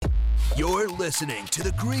You're listening to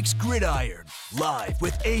the Greeks Gridiron, live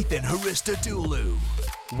with Ethan Hristodoulou.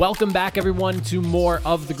 Welcome back, everyone, to more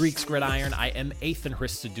of the Greeks Gridiron. I am Ethan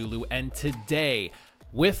Hristodoulou, and today,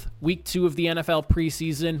 with week 2 of the NFL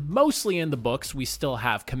preseason mostly in the books, we still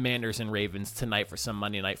have Commanders and Ravens tonight for some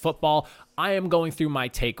Monday Night Football. I am going through my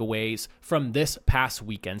takeaways from this past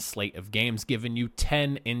weekend slate of games, giving you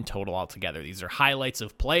 10 in total altogether. These are highlights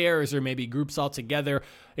of players or maybe groups altogether,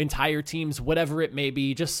 entire teams, whatever it may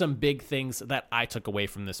be, just some big things that I took away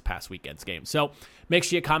from this past weekend's game. So make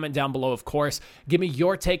sure you comment down below, of course. Give me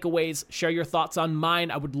your takeaways, share your thoughts on mine.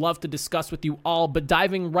 I would love to discuss with you all, but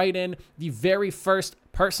diving right in, the very first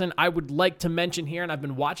person I would like to mention here, and I've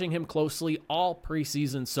been watching him closely all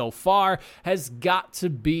preseason so far, has got to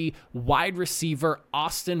be wide receiver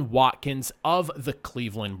Austin Watkins of the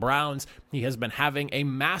Cleveland Browns. He has been having a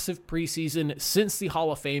massive preseason since the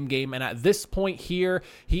Hall of Fame game, and at this point here,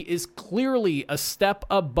 he is clearly a step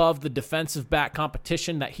above the defensive back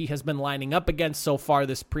competition that he has been lining up against so far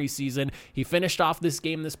this preseason. He finished off this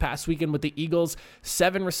game this past weekend with the Eagles,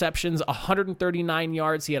 7 receptions, 139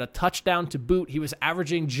 yards. He had a touchdown to boot. He was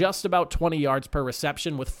averaging just about 20 yards per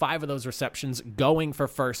reception, with 5 of those receptions going for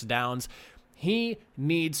first downs. He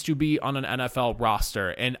needs to be on an NFL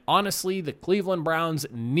roster, and honestly, the Cleveland Browns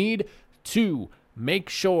need to make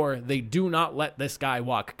sure they do not let this guy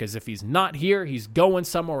walk, because if he's not here, he's going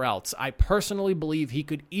somewhere else. I personally believe he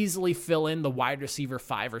could easily fill in the wide receiver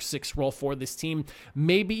 5 or 6 role for this team,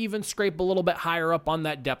 maybe even scrape a little bit higher up on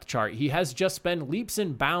that depth chart. He has just been leaps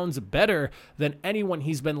and bounds better than anyone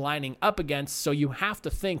he's been lining up against, so you have to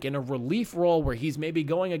think in a relief role where he's maybe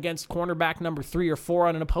going against cornerback number 3 or 4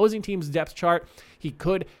 on an opposing team's depth chart, he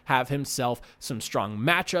could have himself some strong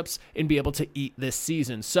matchups and be able to eat this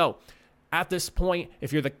season. So at this point,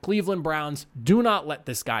 if you're the Cleveland Browns, do not let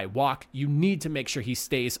this guy walk. You need to make sure he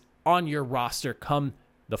stays on your roster come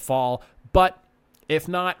the fall. But if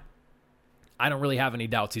not, I don't really have any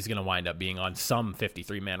doubts he's going to wind up being on some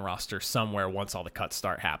 53-man roster somewhere once all the cuts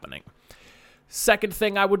start happening. Second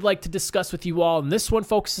thing I would like to discuss with you all, and this one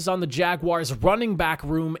focuses on the Jaguars' running back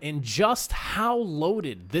room and just how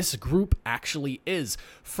loaded this group actually is.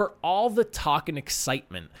 For all the talk and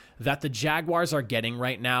excitement that the Jaguars are getting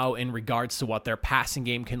right now in regards to what their passing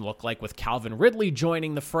game can look like with Calvin Ridley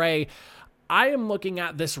joining the fray, I am looking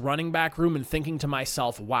at this running back room and thinking to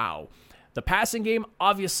myself, wow. The passing game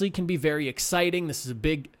obviously can be very exciting. This is a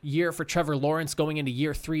big year for Trevor Lawrence going into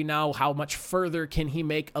year 3 now. How much further can he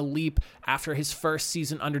make a leap after his first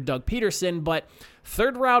season under Doug Peterson? But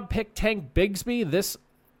third-round pick Tank Bigsby this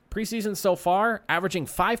preseason so far, averaging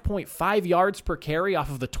 5.5 yards per carry off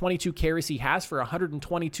of the 22 carries he has for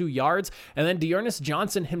 122 yards. And then D'Ernest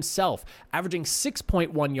Johnson himself, averaging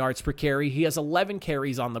 6.1 yards per carry. He has 11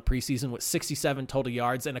 carries on the preseason with 67 total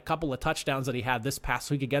yards and a couple of touchdowns that he had this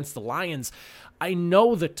past week against the Lions. I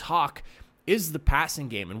know the talk is the passing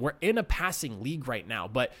game, and we're in a passing league right now,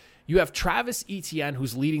 but you have Travis Etienne,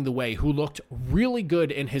 who's leading the way, who looked really good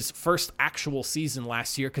in his first actual season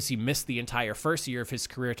last year because he missed the entire first year of his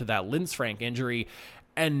career to that Linsfranc injury.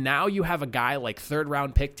 And now you have a guy like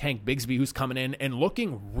third-round pick Tank Bigsby who's coming in and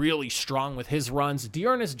looking really strong with his runs.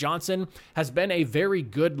 D'Ernest Johnson has been a very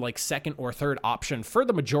good second or third option for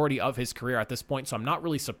the majority of his career at this point, so I'm not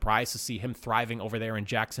really surprised to see him thriving over there in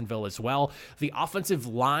Jacksonville as well. The offensive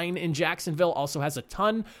line in Jacksonville also has a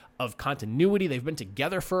ton of continuity. They've been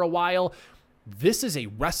together for a while. This is a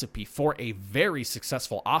recipe for a very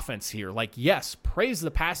successful offense here. Yes, praise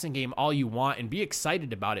the passing game all you want and be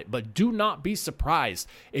excited about it, but do not be surprised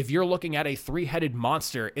if you're looking at a 3-headed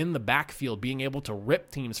monster in the backfield being able to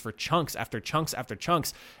rip teams for chunks after chunks after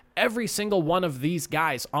chunks. Every single one of these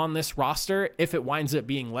guys on this roster, if it winds up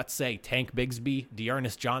being, let's say, Tank Bigsby,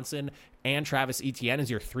 D'Ernest Johnson, and Travis Etienne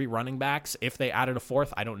as your 3 running backs, if they added a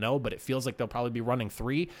 4th, I don't know, but it feels like they'll probably be running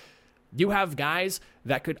 3. You have guys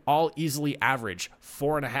that could all easily average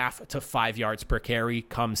 4.5 to 5 yards per carry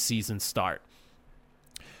come season start.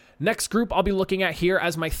 Next group I'll be looking at here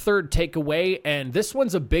as my third takeaway, and this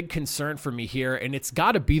one's a big concern for me here, and it's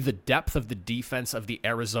got to be the depth of the defense of the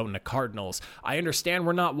Arizona Cardinals. I understand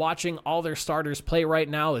we're not watching all their starters play right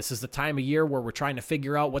now. This is the time of year where we're trying to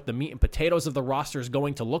figure out what the meat and potatoes of the roster is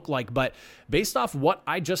going to look like, but based off what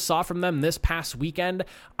I just saw from them this past weekend,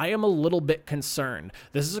 I am a little bit concerned.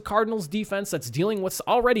 This is a Cardinals defense that's dealing with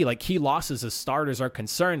already key losses as starters are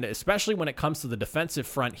concerned, especially when it comes to the defensive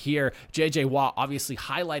front here. J.J. Watt obviously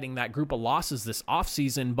highlighting that group of losses this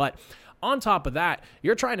offseason, but on top of that,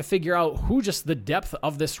 you're trying to figure out who just the depth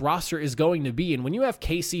of this roster is going to be. And when you have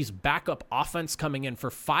KC's backup offense coming in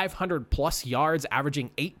for 500 plus yards,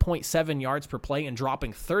 averaging 8.7 yards per play and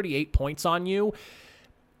dropping 38 points on you,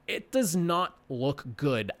 it does not look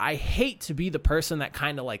good. I hate to be the person that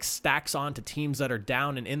kind of like stacks on to teams that are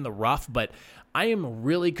down and in the rough, but I am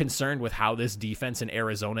really concerned with how this defense in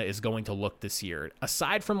Arizona is going to look this year.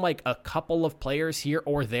 Aside from like a couple of players here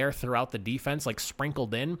or there throughout the defense, like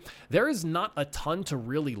sprinkled in, there is not a ton to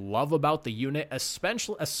really love about the unit,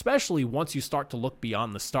 especially once you start to look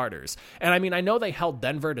beyond the starters. And I mean, I know they held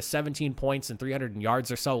Denver to 17 points and 300 yards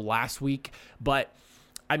or so last week, but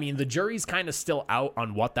I mean, the jury's kind of still out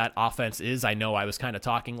on what that offense is. I know I was kind of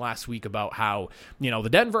talking last week about how, the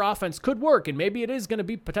Denver offense could work and maybe it is going to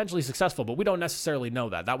be potentially successful, but we don't necessarily know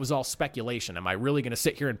that. That was all speculation. Am I really going to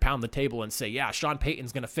sit here and pound the table and say, yeah, Sean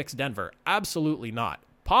Payton's going to fix Denver? Absolutely not.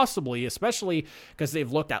 Possibly, especially because they've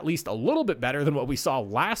looked at least a little bit better than what we saw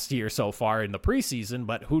last year so far in the preseason,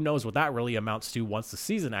 but who knows what that really amounts to once the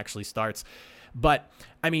season actually starts. But,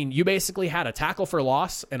 I mean, you basically had a tackle for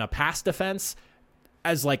loss and a pass defense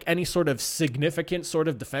as like any sort of significant sort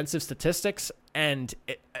of defensive statistics. And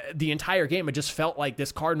the entire game, it just felt like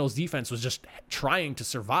this Cardinals defense was just trying to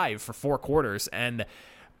survive for 4 quarters. And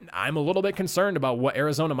I'm a little bit concerned about what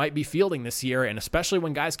Arizona might be fielding this year. And especially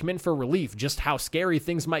when guys come in for relief, just how scary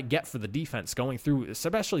things might get for the defense going through,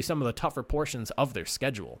 especially some of the tougher portions of their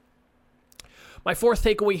schedule. My fourth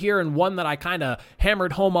takeaway here, and one that I kind of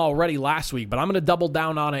hammered home already last week, but I'm going to double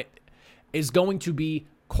down on it, is going to be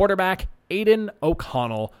quarterback Aiden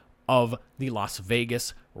O'Connell of the Las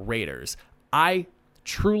Vegas Raiders. I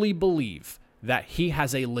truly believe that he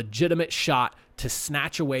has a legitimate shot to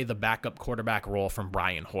snatch away the backup quarterback role from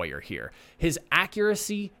Brian Hoyer here. His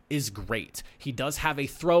accuracy is great. He does have a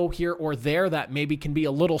throw here or there that maybe can be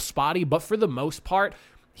a little spotty, but for the most part,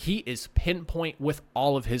 he is pinpoint with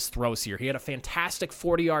all of his throws here. He had a fantastic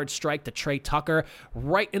 40-yard strike to Trey Tucker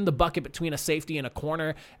right in the bucket between a safety and a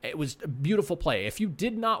corner. It was a beautiful play. If you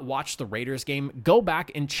did not watch the Raiders game, go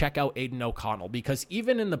back and check out Aiden O'Connell, because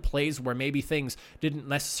even in the plays where maybe things didn't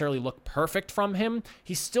necessarily look perfect from him,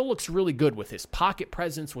 he still looks really good with his pocket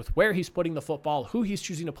presence, with where he's putting the football, who he's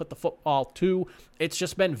choosing to put the football to. It's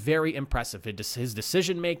just been very impressive. His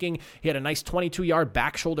decision-making, he had a nice 22-yard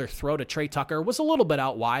back shoulder throw to Trey Tucker, was a little bit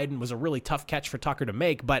out wide and was a really tough catch for Tucker to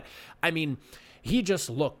make. But, I mean, he just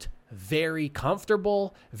looked very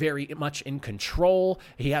comfortable, very much in control.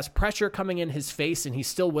 He has pressure coming in his face, and he's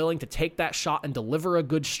still willing to take that shot and deliver a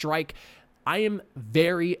good strike. I am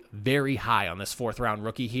very, very high on this 4th-round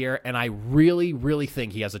rookie here, and I really, really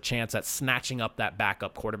think he has a chance at snatching up that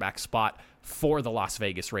backup quarterback spot for the Las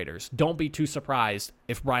Vegas Raiders. Don't be too surprised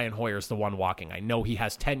if Brian Hoyer's the one walking. I know he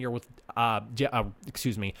has tenure with,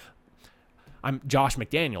 Josh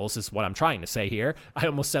McDaniels is what I'm trying to say here. I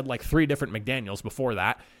almost said like 3 different McDaniels before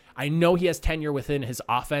that. I know he has tenure within his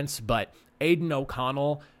offense, but Aiden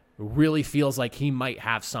O'Connell really feels like he might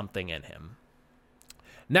have something in him.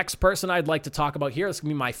 Next person I'd like to talk about here, this is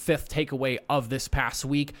going to be my 5th takeaway of this past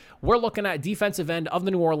week. We're looking at defensive end of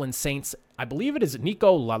the New Orleans Saints. I believe it is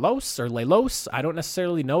Nico Lelos. I don't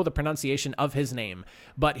necessarily know the pronunciation of his name,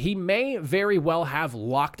 but he may very well have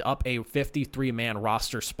locked up a 53-man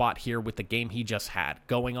roster spot here with the game he just had,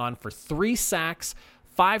 going on for 3 sacks,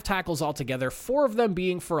 5 tackles altogether, 4 of them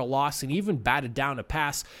being for a loss, and even batted down a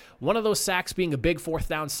pass. One of those sacks being a big 4th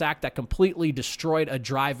down sack that completely destroyed a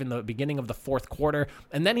drive in the beginning of the 4th quarter.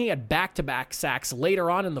 And then he had back-to-back sacks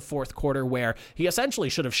later on in the 4th quarter where he essentially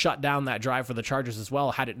should have shut down that drive for the Chargers as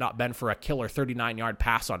well had it not been for a killer 39-yard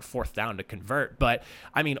pass on 4th down to convert. But,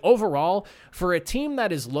 I mean, overall, for a team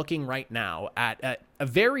that is looking right now at a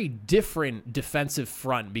very different defensive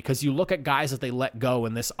front, because you look at guys that they let go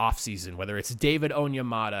in this offseason, whether it's David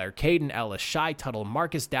Onyemata or Caden Ellis, Shai Tuttle,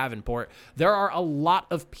 Marcus Davenport, there are a lot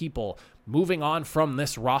of people moving on from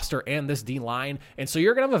this roster and this D-line, and so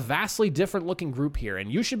you're going to have a vastly different looking group here,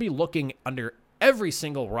 and you should be looking under every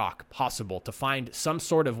single rock possible to find some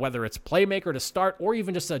sort of, whether it's playmaker to start or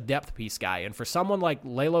even just a depth piece guy. And for someone like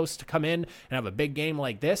Lelos to come in and have a big game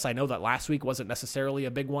like this, I know that last week wasn't necessarily a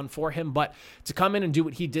big one for him, but to come in and do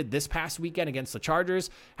what he did this past weekend against the Chargers,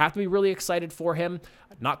 have to be really excited for him.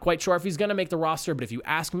 Not quite sure if he's going to make the roster, but if you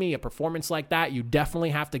ask me, a performance like that, you definitely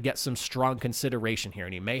have to get some strong consideration here.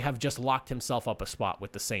 And he may have just locked himself up a spot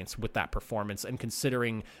with the Saints with that performance, and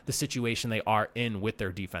considering the situation they are in with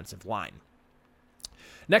their defensive line.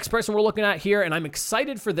 Next person we're looking at here, and I'm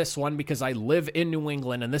excited for this one because I live in New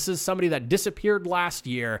England, and this is somebody that disappeared last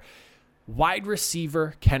year. Wide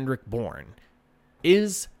receiver Kendrick Bourne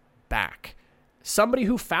is back. Somebody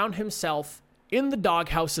who found himself in the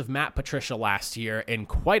doghouse of Matt Patricia last year, and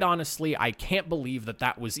quite honestly, I can't believe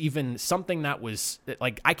that was even something that was,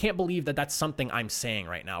 like, I can't believe that that's something I'm saying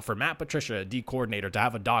right now. For Matt Patricia, a D coordinator, to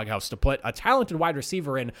have a doghouse, to put a talented wide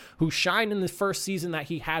receiver in who shined in the first season that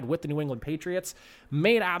he had with the New England Patriots,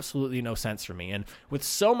 made absolutely no sense for me. And with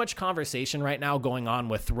so much conversation right now going on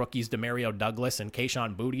with rookies Demario Douglas and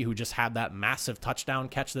Kayshon Boutte, who just had that massive touchdown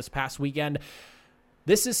catch this past weekend,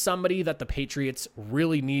 this is somebody that the Patriots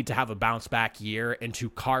really need to have a bounce back year and to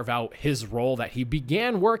carve out his role that he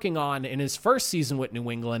began working on in his first season with New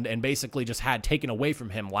England and basically just had taken away from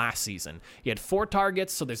him last season. He had 4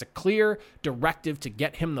 targets, so there's a clear directive to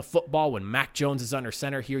get him the football when Mac Jones is under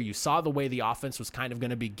center here. You saw the way the offense was kind of going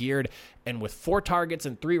to be geared, and with 4 targets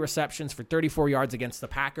and 3 receptions for 34 yards against the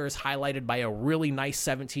Packers, highlighted by a really nice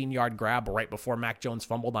 17-yard grab right before Mac Jones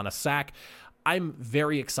fumbled on a sack, I'm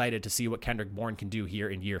very excited to see what Kendrick Bourne can do here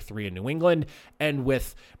in year 3 in New England and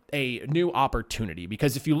with a new opportunity.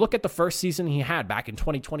 Because if you look at the first season he had back in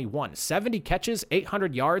 2021, 70 catches,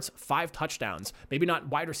 800 yards, 5 touchdowns. Maybe not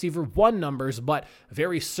wide receiver 1 numbers, but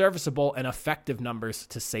very serviceable and effective numbers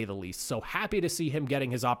to say the least. So happy to see him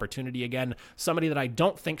getting his opportunity again. Somebody that I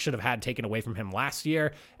don't think should have had taken away from him last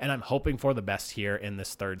year. And I'm hoping for the best here in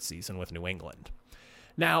this 3rd season with New England.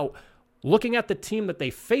 Now, looking at the team that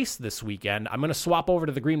they faced this weekend, I'm going to swap over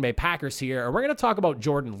to the Green Bay Packers here, and we're going to talk about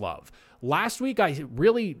Jordan Love. Last week,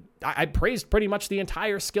 I praised pretty much the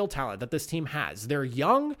entire skill talent that this team has. They're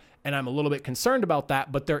young, and I'm a little bit concerned about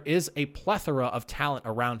that, but there is a plethora of talent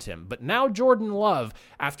around him. But now Jordan Love,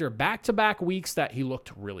 after back-to-back weeks that he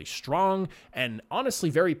looked really strong and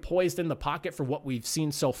honestly very poised in the pocket for what we've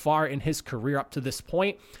seen so far in his career up to this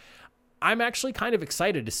point, I'm actually kind of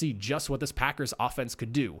excited to see just what this Packers offense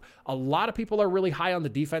could do. A lot of people are really high on the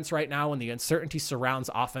defense right now, and the uncertainty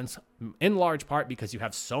surrounds offense in large part because you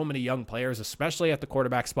have so many young players, especially at the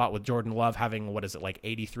quarterback spot with Jordan Love having,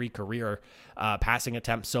 83 career passing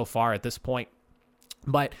attempts so far at this point.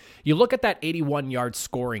 But you look at that 81-yard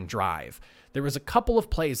scoring drive. There was a couple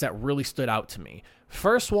of plays that really stood out to me.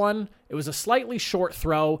 First one, it was a slightly short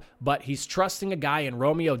throw, but he's trusting a guy in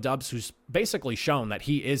Romeo Doubs who's basically shown that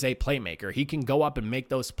he is a playmaker. He can go up and make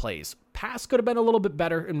those plays. Pass could have been a little bit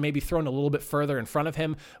better and maybe thrown a little bit further in front of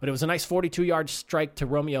him, but it was a nice 42-yard strike to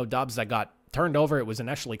Romeo Doubs that got turned over. It was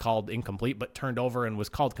initially called incomplete, but turned over and was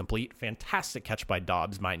called complete. Fantastic catch by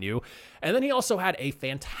Dobbs, mind you. And then he also had a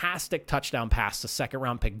fantastic touchdown pass to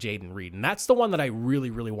second-round pick Jayden Reed. And that's the one that I really,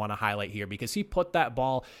 really want to highlight here because he put that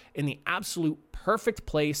ball in the absolute perfect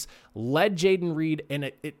place, led Jayden Reed,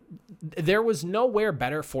 and there was nowhere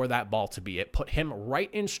better for that ball to be. It put him right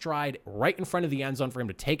in stride, right in front of the end zone for him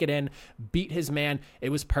to take it in, beat his man. It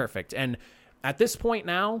was perfect. And at this point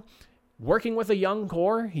now, working with a young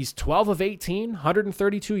core, he's 12 of 18,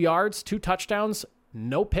 132 yards, 2 touchdowns,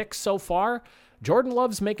 no picks so far. Jordan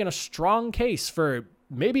Love's making a strong case for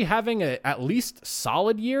maybe having a at least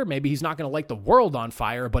solid year. Maybe he's not going to light the world on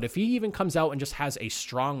fire, but if he even comes out and just has a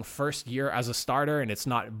strong first year as a starter and it's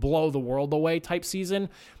not blow the world away type season,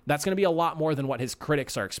 that's going to be a lot more than what his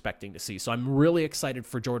critics are expecting to see. So I'm really excited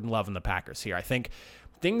for Jordan Love and the Packers here. I think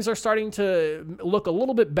things are starting to look a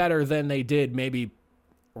little bit better than they did maybe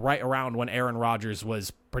right around when Aaron Rodgers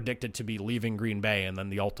was predicted to be leaving Green Bay and then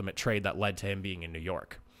the ultimate trade that led to him being in New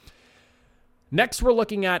York. Next, we're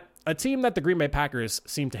looking at a team that the Green Bay Packers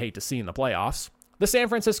seem to hate to see in the playoffs, the San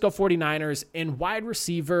Francisco 49ers, in wide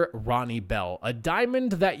receiver Ronnie Bell, a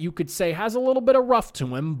diamond that you could say has a little bit of rough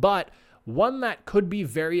to him, but one that could be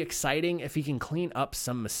very exciting if he can clean up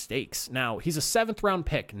some mistakes. Now, he's a 7th-round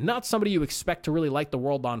pick, not somebody you expect to really light the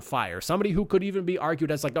world on fire, somebody who could even be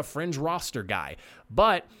argued as like a fringe roster guy,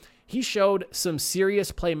 but he showed some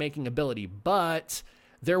serious playmaking ability, but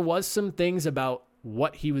there was some things about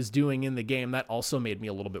what he was doing in the game that also made me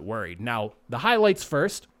a little bit worried. Now, the highlights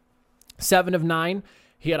first, 7 of 9.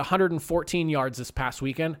 He had 114 yards this past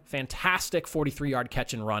weekend. Fantastic 43-yard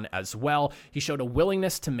catch and run as well. He showed a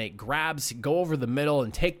willingness to make grabs, go over the middle,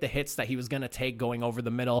 and take the hits that he was going to take going over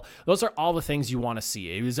the middle. Those are all the things you want to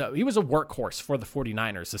see. He was a workhorse for the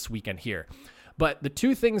 49ers this weekend here. But the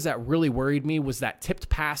 2 things that really worried me was that tipped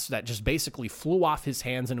pass that just basically flew off his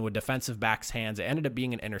hands into a defensive back's hands. It ended up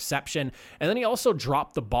being an interception. And then he also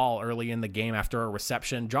dropped the ball early in the game after a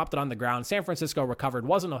reception, dropped it on the ground. San Francisco recovered.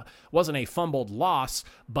 Wasn't a fumbled loss,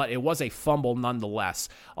 but it was a fumble nonetheless.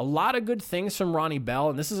 A lot of good things from Ronnie Bell,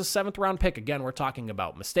 and this is a 7th-round pick. Again, we're talking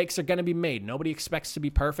about mistakes are going to be made. Nobody expects to be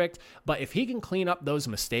perfect, but if he can clean up those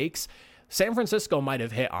mistakes, San Francisco might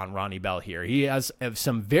have hit on Ronnie Bell here. He has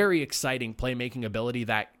some very exciting playmaking ability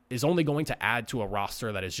that is only going to add to a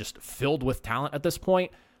roster that is just filled with talent at this point.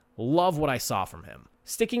 Love what I saw from him.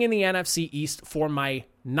 Sticking in the NFC East for my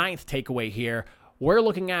 9th takeaway here, we're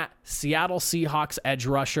looking at Seattle Seahawks edge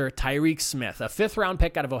rusher Tyreek Smith, a 5th-round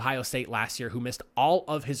pick out of Ohio State last year who missed all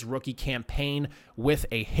of his rookie campaign with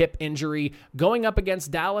a hip injury. Going up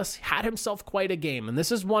against Dallas, had himself quite a game. And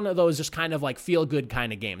this is one of those just kind of like feel-good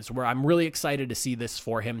kind of games where I'm really excited to see this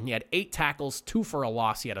for him. He had 8 tackles, 2 for a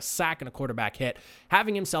loss. He had a sack and a quarterback hit,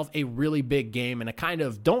 having himself a really big game and a kind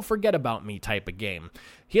of don't forget about me type of game.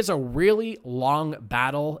 He has a really long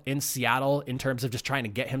battle in Seattle in terms of just trying to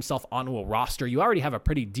get himself onto a roster. You already have a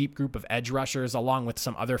pretty deep group of edge rushers along with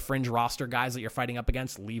some other fringe roster guys that you're fighting up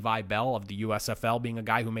against. Levi Bell of the USFL being a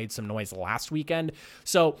guy who made some noise last weekend.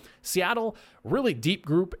 So Seattle, really deep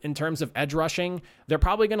group in terms of edge rushing. They're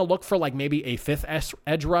probably going to look for like maybe a 5th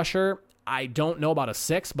edge rusher. I don't know about a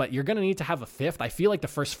 6th, but you're going to need to have a 5th. I feel like the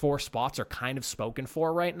first 4 spots are kind of spoken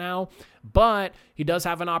for right now, but he does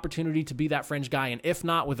have an opportunity to be that fringe guy. And if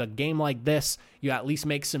not, with a game like this, you at least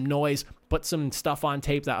make some noise, put some stuff on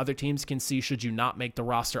tape that other teams can see should you not make the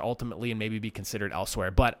roster ultimately and maybe be considered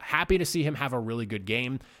elsewhere. But happy to see him have a really good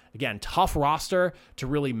game. Again, tough roster to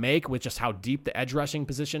really make with just how deep the edge rushing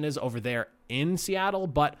position is over there in Seattle,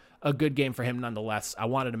 but a good game for him nonetheless. I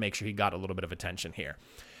wanted to make sure he got a little bit of attention here.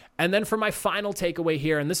 And then for my final takeaway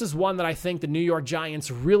here, and this is one that I think the New York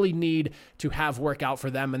Giants really need to have work out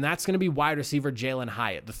for them, and that's going to be wide receiver Jalen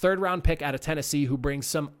Hyatt, the 3rd-round pick out of Tennessee who brings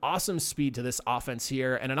some awesome speed to this offense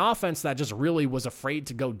here, and an offense that just really was afraid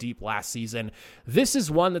to go deep last season. This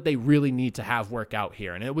is one that they really need to have work out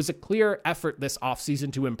here, and it was a clear effort this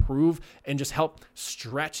offseason to improve and just help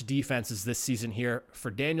stretch defenses this season here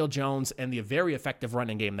for Daniel Jones and the very effective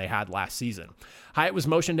running game they had last season. Hyatt was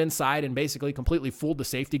motioned inside and basically completely fooled the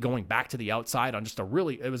safety going back to the outside on just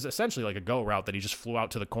it was essentially like a go route that he just flew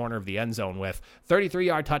out to the corner of the end zone with.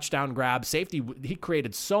 33-yard touchdown grab. Safety, he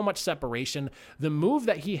created so much separation. The move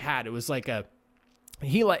that he had, it was like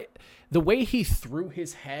the way he threw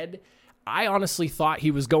his head, I honestly thought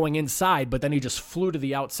he was going inside, but then he just flew to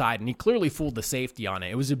the outside, and he clearly fooled the safety on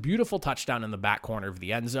it. It was a beautiful touchdown in the back corner of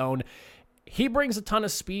the end zone. He brings a ton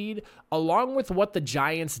of speed, along with what the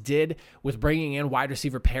Giants did with bringing in wide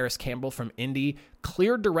receiver Paris Campbell from Indy.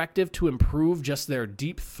 Clear directive to improve just their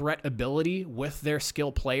deep threat ability with their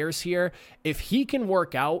skill players here. If he can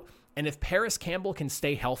work out, and if Paris Campbell can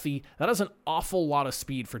stay healthy, that is an awful lot of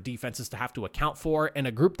speed for defenses to have to account for, and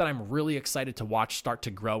a group that I'm really excited to watch start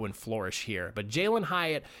to grow and flourish here. But Jalen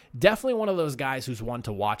Hyatt, definitely one of those guys who's one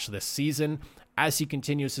to watch this season. As he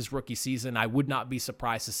continues his rookie season, I would not be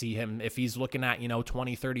surprised to see him if he's looking at,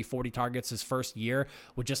 20, 30, 40 targets his first year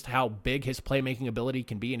with just how big his playmaking ability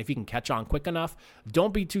can be. And if he can catch on quick enough,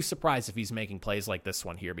 don't be too surprised if he's making plays like this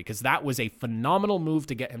one here, because that was a phenomenal move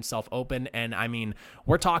to get himself open. And I mean,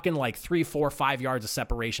 we're talking like 3, 4, 5 yards of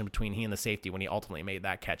separation between he and the safety when he ultimately made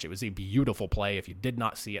that catch. It was a beautiful play. If you did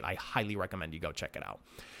not see it, I highly recommend you go check it out.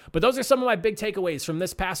 But those are some of my big takeaways from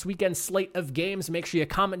this past weekend slate of games. Make sure you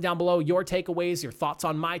comment down below your takeaways, your thoughts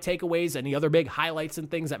on my takeaways, any other big highlights and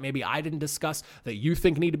things that maybe I didn't discuss that you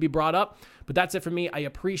think need to be brought up. But that's it for me. I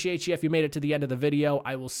appreciate you if you made it to the end of the video.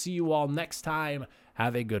 I will see you all next time.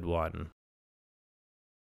 Have a good one.